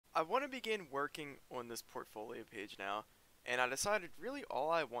I want to begin working on this portfolio page now, and I decided really all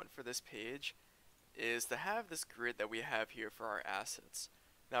I want for this page is to have this grid that we have here for our assets.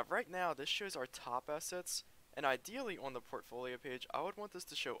 Now right now this shows our top assets, and ideally on the portfolio page I would want this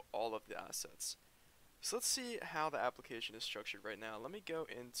to show all of the assets. So let's see how the application is structured right now. Let me go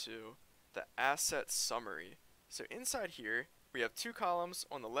into the asset summary. So inside here we have two columns.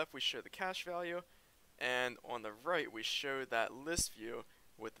 On the left we show the cash value, and on the right we show that list view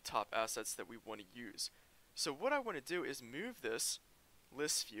with the top assets that we want to use. So what I want to do is move this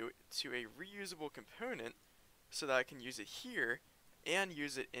list view to a reusable component so that I can use it here and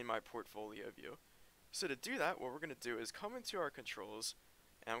use it in my portfolio view. So to do that, what we're going to do is come into our controls,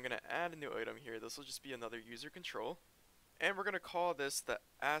 and I'm going to add a new item here. This will just be another user control, and we're going to call this the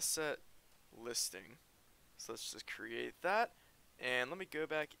asset listing. So let's just create that, and let me go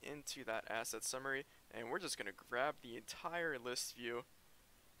back into that asset summary, and we're just going to grab the entire list view,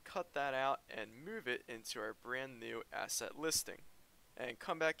 cut that out, and move it into our brand new asset listing. And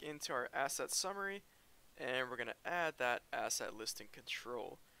come back into our asset summary, and we're going to add that asset listing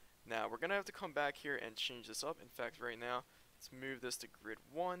control. Now we're going to have to come back here and change this up. In fact, right now let's move this to grid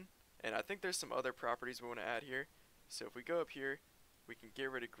 1, and I think there's some other properties we want to add here. So if we go up here, we can get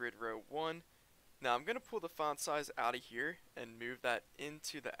rid of grid row 1. Now I'm going to pull the font size out of here and move that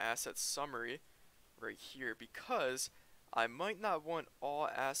into the asset summary right here, because I might not want all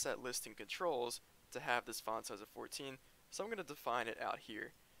asset listing controls to have this font size of 14, so I'm going to define it out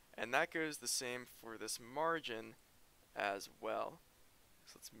here. And that goes the same for this margin as well.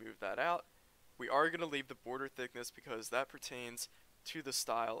 So let's move that out. We are going to leave the border thickness because that pertains to the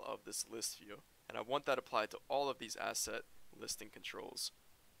style of this list view, and I want that applied to all of these asset listing controls.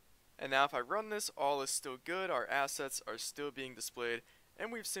 And now if I run this, all is still good, our assets are still being displayed,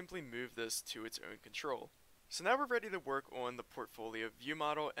 and we've simply moved this to its own control. So now we're ready to work on the portfolio view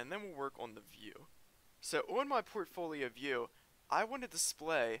model, and then we'll work on the view. So on my portfolio view, I want to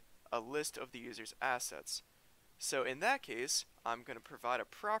display a list of the user's assets. So in that case, I'm going to provide a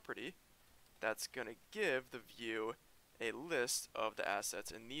property that's going to give the view a list of the assets,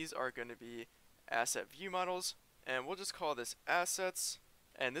 and these are going to be asset view models, and we'll just call this assets,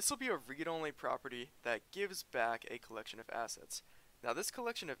 and this will be a read-only property that gives back a collection of assets. Now this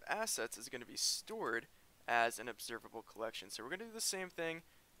collection of assets is going to be stored as an observable collection. So we're going to do the same thing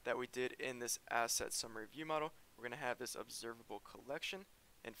that we did in this asset summary view model. We're going to have this observable collection.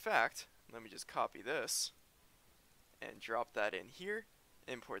 In fact, let me just copy this and drop that in here,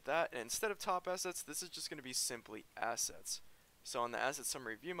 import that, and instead of top assets, this is just going to be simply assets. So on the asset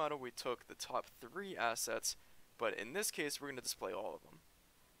summary view model, we took the top 3 assets, but in this case we're going to display all of them.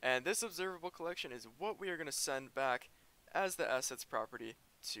 And this observable collection is what we are going to send back as the assets property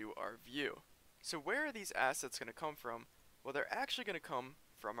to our view. So where are these assets going to come from? Well, they're actually going to come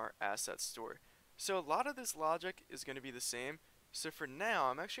from our asset store. So a lot of this logic is going to be the same. So for now,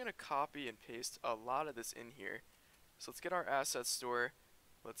 I'm actually going to copy and paste a lot of this in here. So let's get our asset store.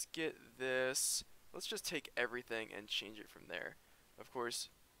 Let's get this. Let's just take everything and change it from there. Of course,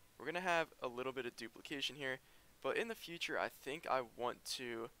 we're going to have a little bit of duplication here, but in the future, I think I want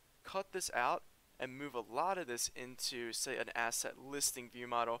to cut this out and move a lot of this into, say, an asset listing view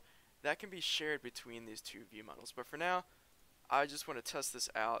model that can be shared between these two view models. But for now, I just want to test this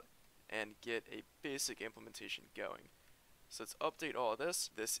out and get a basic implementation going. So let's update all of this.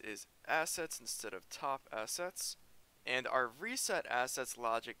 This is assets instead of top assets. And our reset assets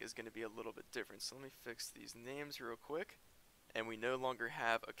logic is going to be a little bit different. So let me fix these names real quick. And we no longer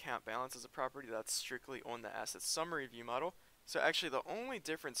have account balance as a property. That's strictly on the asset summary view model. So actually the only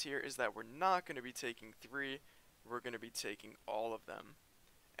difference here is that we're not going to be taking 3. We're going to be taking all of them.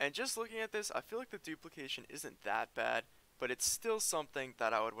 And just looking at this, I feel like the duplication isn't that bad, but it's still something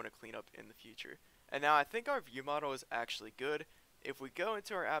that I would want to clean up in the future. And now I think our view model is actually good. If we go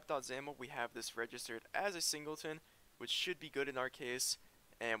into our app.xaml, we have this registered as a singleton, which should be good in our case,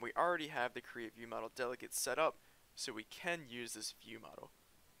 and we already have the create view model delegate set up, so we can use this view model.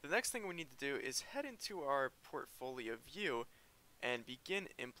 The next thing we need to do is head into our portfolio view and begin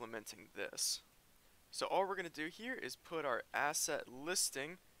implementing this. So all we're going to do here is put our asset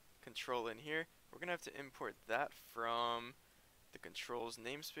listing control in here. We're going to have to import that from the controls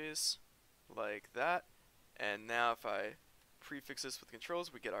namespace like that. And now if I prefix this with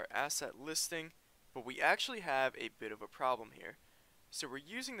controls, we get our asset listing, but we actually have a bit of a problem here. So we're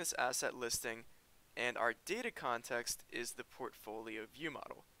using this asset listing, and our data context is the portfolio view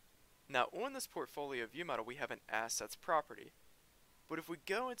model. Now on this portfolio view model, we have an assets property. But if we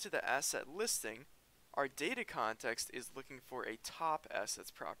go into the asset listing, our data context is looking for a top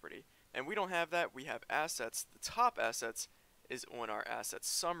assets property. And we don't have that, we have assets. The top assets is on our asset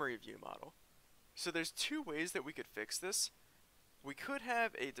summary view model. So there's two ways that we could fix this. We could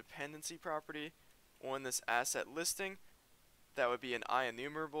have a dependency property on this asset listing that would be an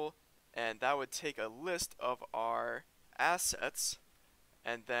IEnumerable, and that would take a list of our assets,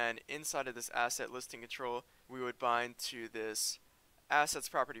 and then inside of this asset listing control we would bind to this assets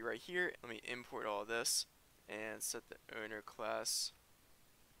property right here. Let me import all this and set the owner class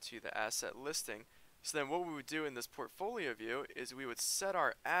to the asset listing. So then what we would do in this portfolio view is we would set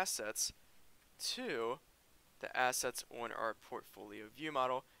our assets to the assets on our portfolio view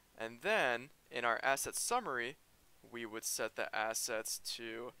model, and then in our asset summary we would set the assets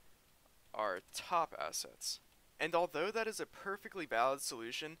to our top assets. And although that is a perfectly valid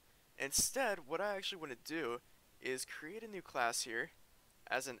solution, instead what I actually want to do is create a new class here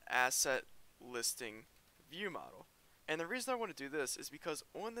as an asset listing view model. And the reason I want to do this is because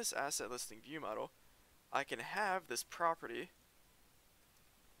on this asset listing view model I can have this property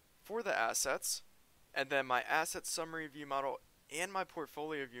for the assets, and then my asset summary view model and my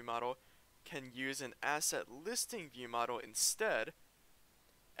portfolio view model can use an asset listing view model instead,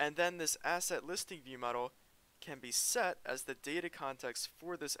 and then this asset listing view model can be set as the data context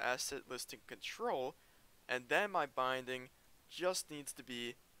for this asset listing control, and then my binding just needs to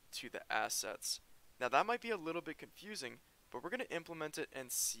be to the assets. Now that might be a little bit confusing, but we're going to implement it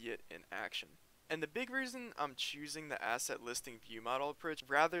and see it in action. And the big reason I'm choosing the asset listing view model approach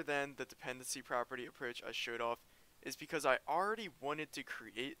rather than the dependency property approach I showed off is because I already wanted to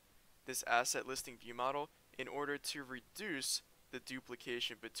create this asset listing view model in order to reduce the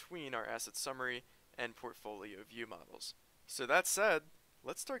duplication between our asset summary and portfolio view models. So that said,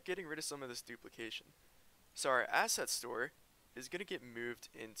 let's start getting rid of some of this duplication. So our asset store is going to get moved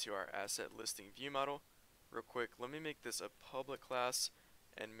into our asset listing view model. Real quick, let me make this a public class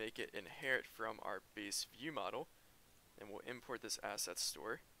and make it inherit from our base view model, and we'll import this asset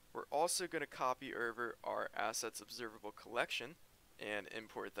store. We're also going to copy over our assets observable collection and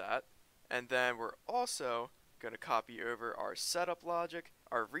import that, and then we're also going to copy over our setup logic,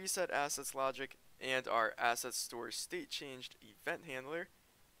 our reset assets logic, and our asset store state changed event handler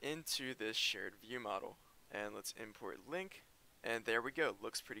into this shared view model. And let's import link, and there we go.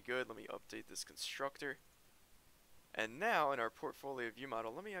 Looks pretty good. Let me update this constructor. And now in our portfolio view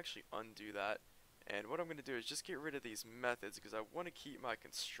model, let me actually undo that. And what I'm going to do is just get rid of these methods because I want to keep my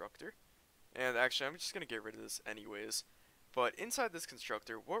constructor. And actually, I'm just going to get rid of this anyways. But inside this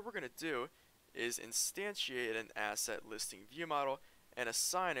constructor, what we're going to do is instantiate an asset listing view model and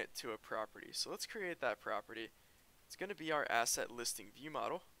assign it to a property. So let's create that property. It's going to be our asset listing view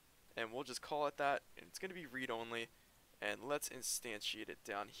model, and we'll just call it that. And it's going to be read only. And let's instantiate it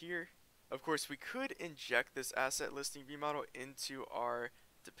down here. Of course, we could inject this asset listing view model into our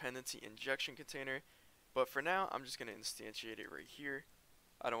dependency injection container, but for now I'm just going to instantiate it right here.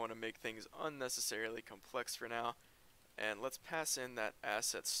 I don't want to make things unnecessarily complex for now, and let's pass in that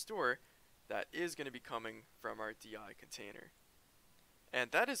asset store that is going to be coming from our DI container.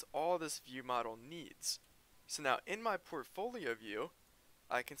 And that is all this view model needs. So now in my portfolio view,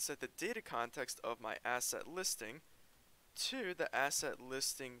 I can set the data context of my asset listing to the asset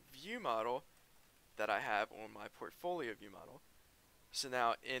listing view model that I have on my portfolio view model. So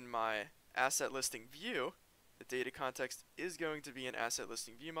now in my asset listing view, the data context is going to be an asset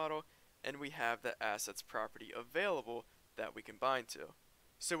listing view model, and we have the assets property available that we can bind to.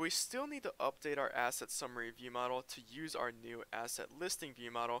 So we still need to update our asset summary view model to use our new asset listing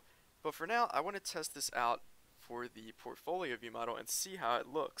view model, but for now I want to test this out for the portfolio view model and see how it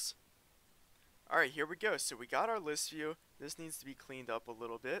looks. Alright, here we go. So we got our list view. This needs to be cleaned up a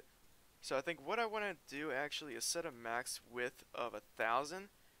little bit. So I think what I want to do actually is set a max width of 1000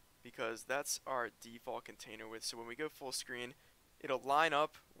 because that's our default container width. So when we go full screen, it'll line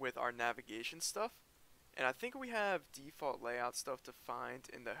up with our navigation stuff. And I think we have default layout stuff defined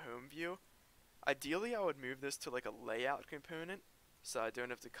in the home view. Ideally, I would move this to like a layout component so I don't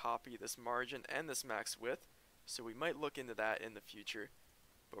have to copy this margin and this max width. So we might look into that in the future.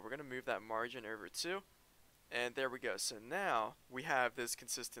 But we're going to move that margin over too. And there we go. So now we have this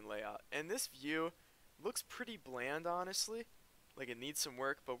consistent layout. And this view looks pretty bland, honestly. Like it needs some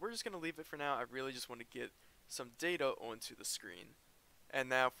work, but we're just going to leave it for now. I really just want to get some data onto the screen. And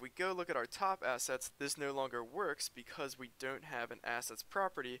now if we go look at our top assets, this no longer works because we don't have an assets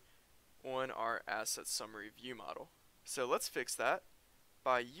property on our asset summary view model. So let's fix that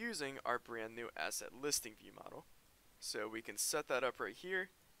by using our brand new asset listing view model. So we can set that up right here.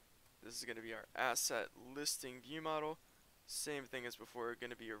 This is going to be our asset listing view model. Same thing as before,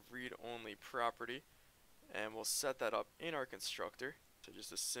 going to be a read-only property. And we'll set that up in our constructor. So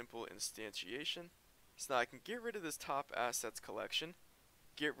just a simple instantiation. So now I can get rid of this top assets collection,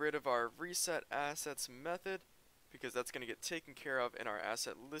 get rid of our reset assets method, because that's going to get taken care of in our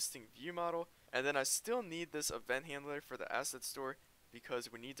asset listing view model. And then I still need this event handler for the asset store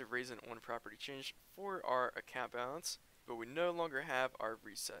because we need to raise an on property change for our account balance, but we no longer have our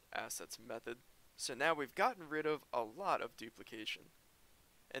reset assets method. So now we've gotten rid of a lot of duplication.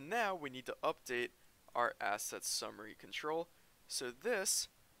 And now we need to update our asset summary control. So this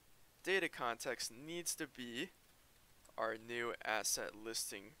data context needs to be our new asset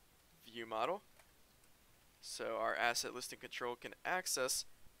listing view model. So our asset listing control can access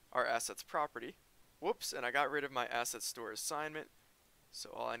our assets property. Whoops, and I got rid of my asset store assignment.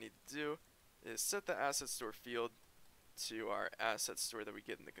 So all I need to do is set the asset store field to our asset store that we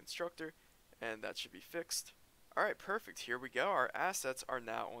get in the constructor, and that should be fixed. Alright, perfect. Here we go. Our assets are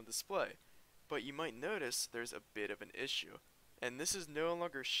now on display. But you might notice there's a bit of an issue, and this is no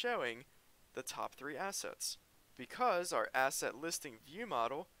longer showing the top 3 assets because our asset listing view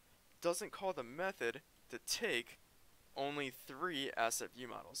model doesn't call the method to take only 3 asset view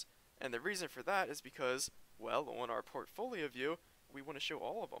models. And the reason for that is because, well, on our portfolio view, we want to show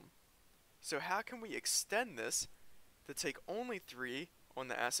all of them. So how can we extend this to take only 3 on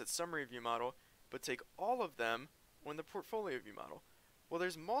the asset summary view model, but take all of them on the portfolio view model? Well,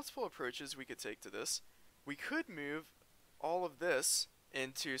 there's multiple approaches we could take to this. We could move all of this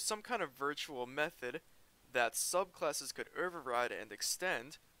into some kind of virtual method that subclasses could override and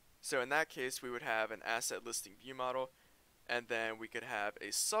extend. So in that case, we would have an asset listing view model, and then we could have a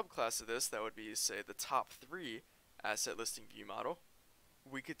subclass of this that would be, say, the top 3 asset listing view model.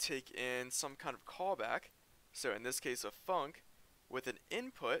 We could take in some kind of callback, so in this case a func, with an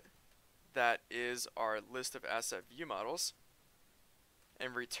input that is our list of asset view models,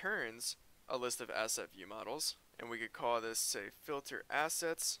 and returns a list of asset view models. And we could call this, say, filter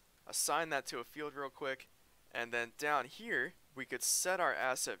assets, assign that to a field real quick, and then down here we could set our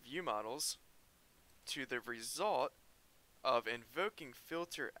asset view models to the result of invoking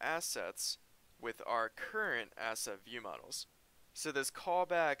filter assets with our current asset view models. So this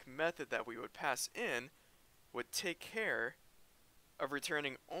callback method that we would pass in would take care of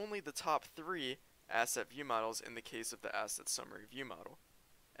returning only the top 3 asset view models in the case of the asset summary view model.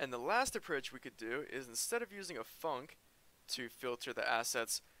 And the last approach we could do is, instead of using a func to filter the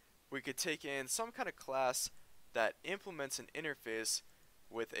assets, we could take in some kind of class that implements an interface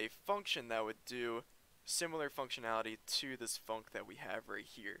with a function that would do similar functionality to this func that we have right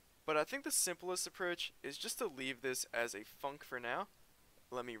here. But I think the simplest approach is just to leave this as a func for now.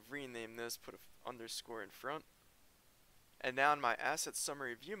 Let me rename this, put an underscore in front. And now in my asset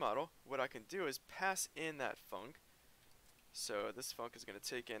summary view model, what I can do is pass in that func. So this func is going to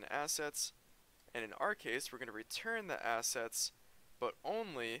take in assets, and in our case we're going to return the assets but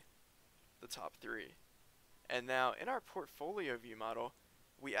only the top 3. And now in our portfolio view model,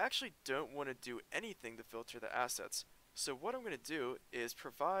 we actually don't want to do anything to filter the assets. So what I'm going to do is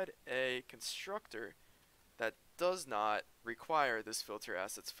provide a constructor that does not require this filter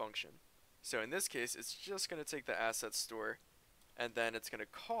assets function. So in this case, it's just going to take the asset store, and then it's going to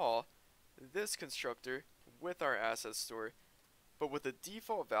call this constructor with our asset store, but with the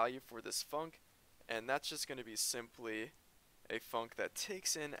default value for this func, and that's just going to be simply a func that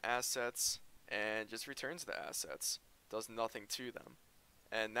takes in assets and just returns the assets, does nothing to them.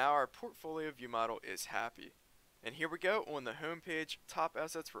 And now our portfolio view model is happy. And here we go on the home page. Top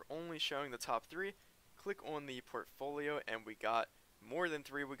assets, we're only showing the top 3. Click on the portfolio and we got more than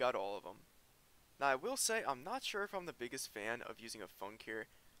 3, we got all of them. Now I will say I'm not sure if I'm the biggest fan of using a func here.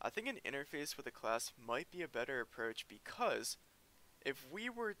 I think an interface with a class might be a better approach, because if we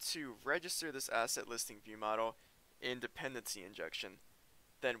were to register this asset listing view model in dependency injection,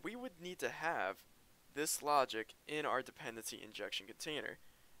 then we would need to have this logic in our dependency injection container.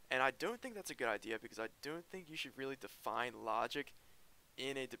 And I don't think that's a good idea, because I don't think you should really define logic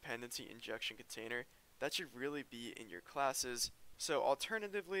in a dependency injection container. That should really be in your classes. So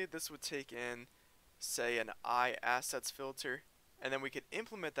alternatively, this would take in, say, an iAssets filter, and then we could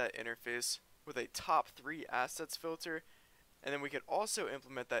implement that interface with a top 3 assets filter, and then we could also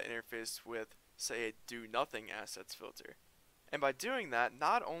implement that interface with, say, a do nothing assets filter. And by doing that,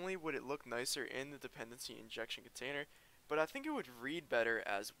 not only would it look nicer in the dependency injection container, but I think it would read better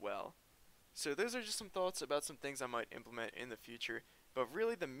as well. So those are just some thoughts about some things I might implement in the future, but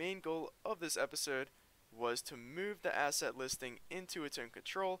really the main goal of this episode was to move the asset listing into its own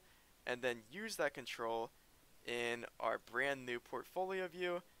control, and then use that control in our brand new portfolio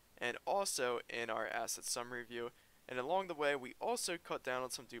view, and also in our asset summary view. And along the way, we also cut down on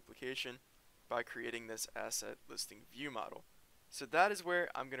some duplication by creating this asset listing view model. So that is where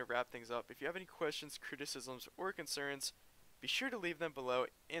I'm going to wrap things up. If you have any questions, criticisms, or concerns, be sure to leave them below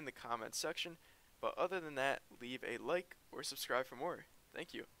in the comments section. But other than that, leave a like or subscribe for more.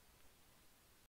 Thank you.